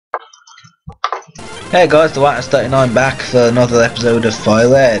Hey guys, the Whitehouse39 back for another episode of Fire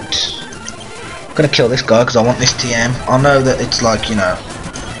Red. I'm gonna kill this guy because I want this TM. I know that it's like, you know,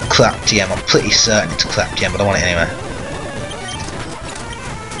 a crap TM. I'm pretty certain it's a crap TM, but I want it anyway.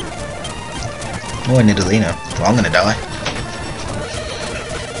 Oh, I need a Lino. Well, I'm gonna die.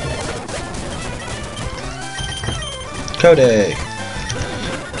 Cody!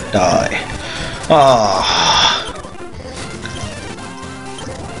 Die. Ah.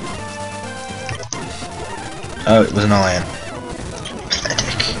 Oh, it was an iron.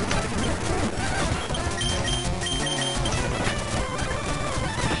 Pathetic.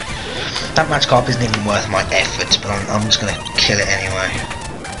 That match carp isn't even worth my efforts, but I'm just gonna kill it anyway.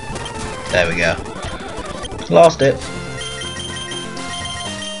 There we go. Lost it.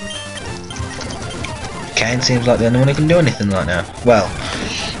 Kane seems like the only one who can do anything right now. Well,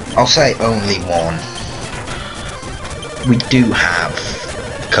 I'll say only one. We do have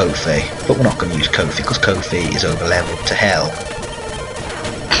Kofi, but we're not going to use Kofi because Kofi is over leveled to hell.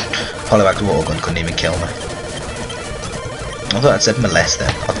 Polybag's water gun couldn't even kill me. I thought that said molest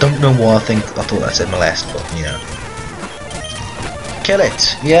then. I don't know why I thought that said molest, but you know. Kill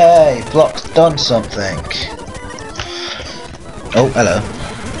it! Yay! Block's done something. Oh, hello.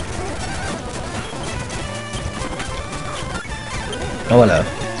 Oh, hello.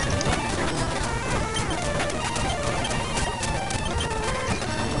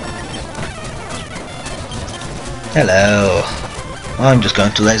 Hello. I'm just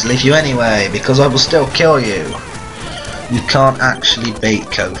going to leave you anyway, because I will still kill you. You can't actually beat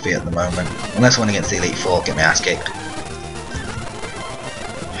Kofi at the moment. Unless I win against the Elite Four, get my ass kicked.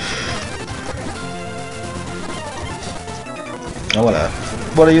 Oh, hello.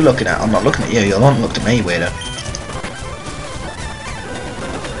 What are you looking at? I'm not looking at you. You haven't looked at me, weirdo.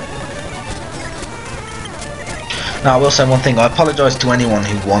 Now, I will say one thing. I apologise to anyone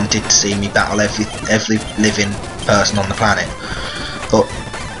who wanted to see me battle every living person on the planet, but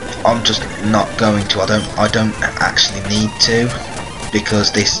I'm just not going to. I don't actually need to,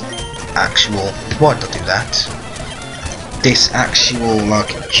 because this actual, why did I do that? This actual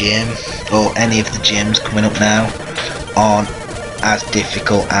like gym or any of the gyms coming up now aren't as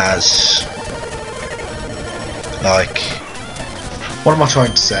difficult as, like, what am I trying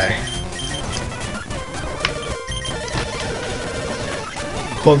to say?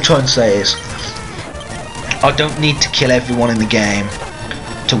 What I'm trying to say is, I don't need to kill everyone in the game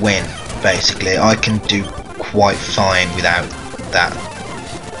to win, basically. I can do quite fine without that.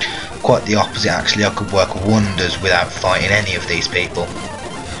 Quite the opposite, actually. I could work wonders without fighting any of these people,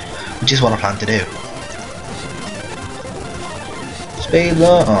 which is what I plan to do.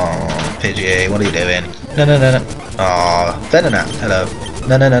 Speedrun? Oh, Pidgey, what are you doing? No, no, no, no. Oh, Venonat, hello.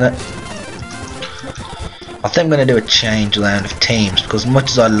 No, no, no, no. I think I'm going to do a change round of teams, because as much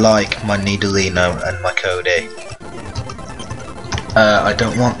as I like my Nidalino and my Cody, I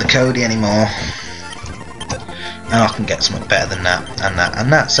don't want the Cody anymore, and I can get something better than that, and that,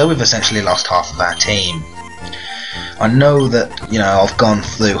 and that. So we've essentially lost half of our team. I know that, you know, I've gone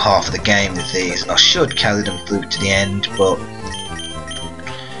through half of the game with these, and I should carry them through to the end, but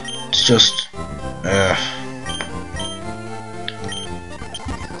it's just,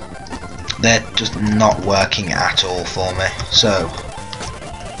 they're just not working at all for me. So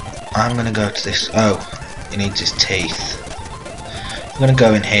I'm gonna go to this. Oh, he needs his teeth. I'm gonna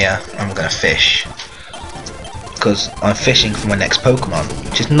go in here and I'm gonna fish, because I'm fishing for my next Pokemon,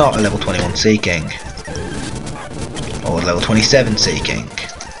 which is not a level 21 Seaking or a level 27 Seaking.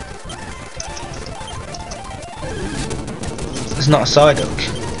 It's not a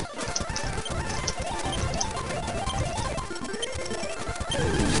Psyduck.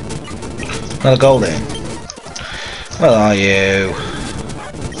 Another Golding. Where are you?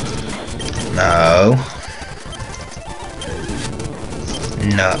 No.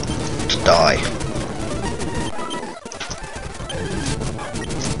 No. To die.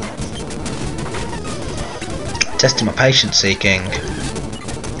 Testing my patience, Seaking.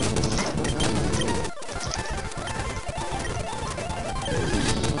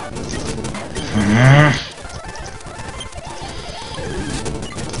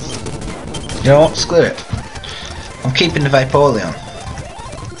 You know what? Screw it. I'm keeping the Vaporeon.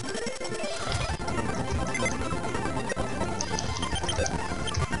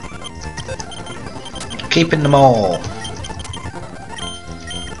 Keeping them all.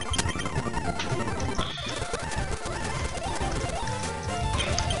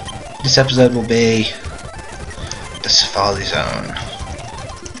 This episode will be the Safari Zone.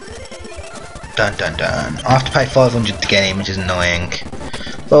 Dun dun dun. I have to pay 500 to get in, which is annoying.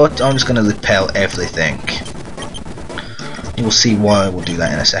 But I'm just going to repel everything. You will see why I will do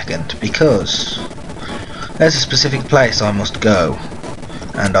that in a second. Because There's a specific place I must go,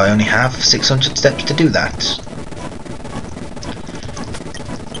 and I only have 600 steps to do that.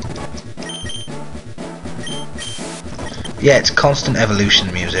 Yeah, it's constant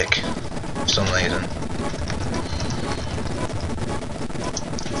evolution music for some reason.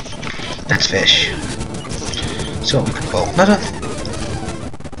 Let's fish. See what we can pull. No, no.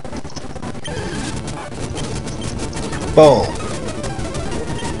 Ball.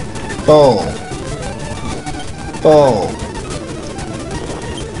 Ball. Ball.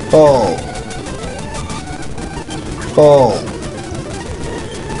 Ball. Ball.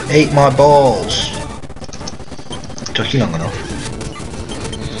 Eat my balls. Took you long enough.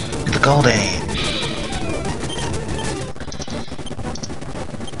 Get the gold in.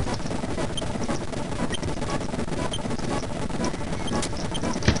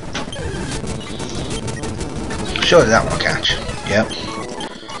 Surely that one will catch. Yep.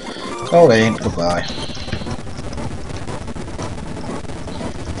 Gold in. Goodbye.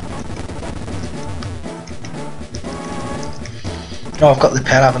 Oh, I've got the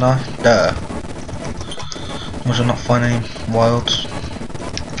pet, haven't I? Duh. Was I not finding any wilds?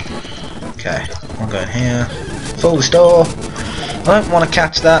 Okay, I'm going here. Full the store. I don't want to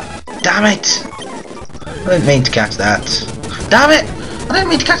catch that. Damn it! I didn't mean to catch that. Damn it! I didn't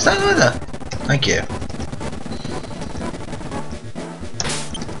mean to catch that either. Thank you.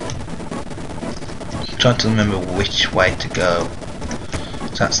 I'm trying to remember which way to go.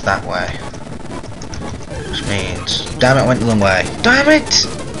 So that's that way. Which means, damn it, I went the wrong way. Damn it!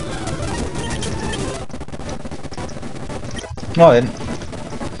 No, I didn't.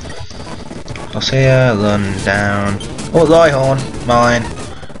 I'll see ya, run down. Oh, Rhyhorn, mine.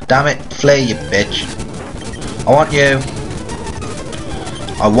 Damn it, flee, you bitch. I want you.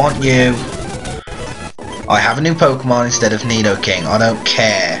 I want you. I have a new Pokemon instead of Nidoking. I don't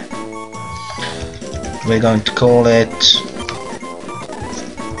care. We're going to call it...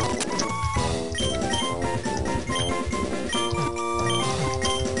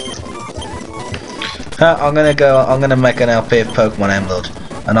 I'm gonna make an LP of Pokemon Emerald,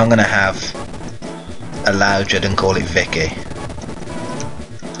 and I'm gonna have a Loudred and call it Vicky.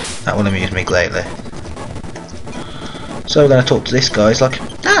 That will amuse me greatly. So we're gonna talk to this guy. He's like,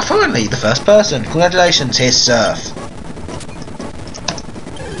 ah, finally, the first person. Congratulations, here's Surf.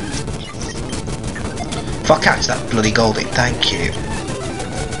 If I catch that bloody Goldie, thank you.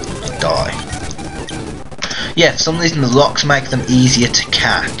 Die. Yeah, for some reason the rocks make them easier to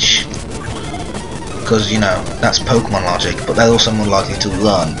catch. Because, you know, that's Pokemon logic, but they're also more likely to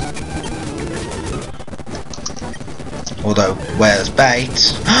run. Although, where's bait?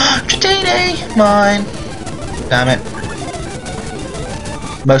 Dratini! Mine! Damn it.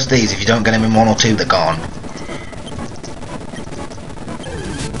 Most of these, if you don't get them in 1 or 2, they're gone.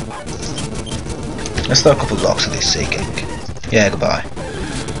 Let's throw a couple of rocks at this Seaking. Yeah, goodbye.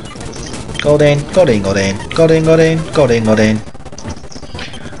 Goldin, Goldin, Goldin, Goldin, Goldin, Goldin, Goldin.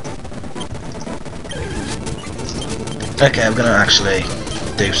 Okay, I'm gonna actually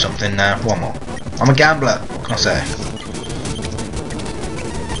do something now. One more. I'm a gambler. What can I say?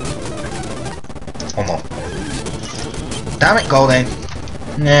 One more. Damn it, Goldin.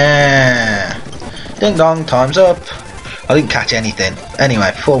 Nah. Ding dong, time's up. I didn't catch anything. Anyway,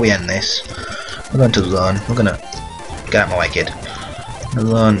 before we end this, we're going to run. We're gonna get out my way, kid.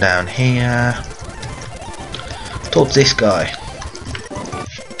 Run down here. Towards this guy.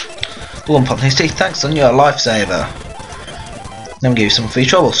 Blood pop in his teeth. Thanks, son. You're a lifesaver. Let me give you some free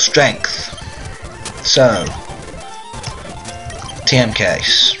trouble. Strength. So, TM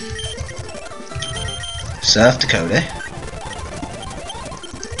case. Surf to Cody.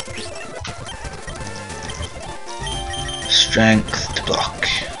 Strength to block.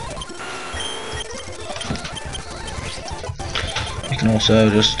 You can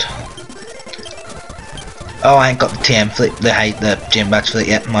also just... Oh, I ain't got the TM flip, the gym badge flip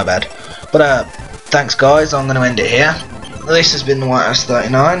yet, my bad. But thanks guys, I'm going to end it here. This has been the White House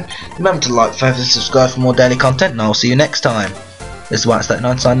 39. Remember to like, favorite, subscribe for more daily content, and I'll see you next time. This is the White House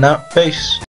 39 signing out. Peace.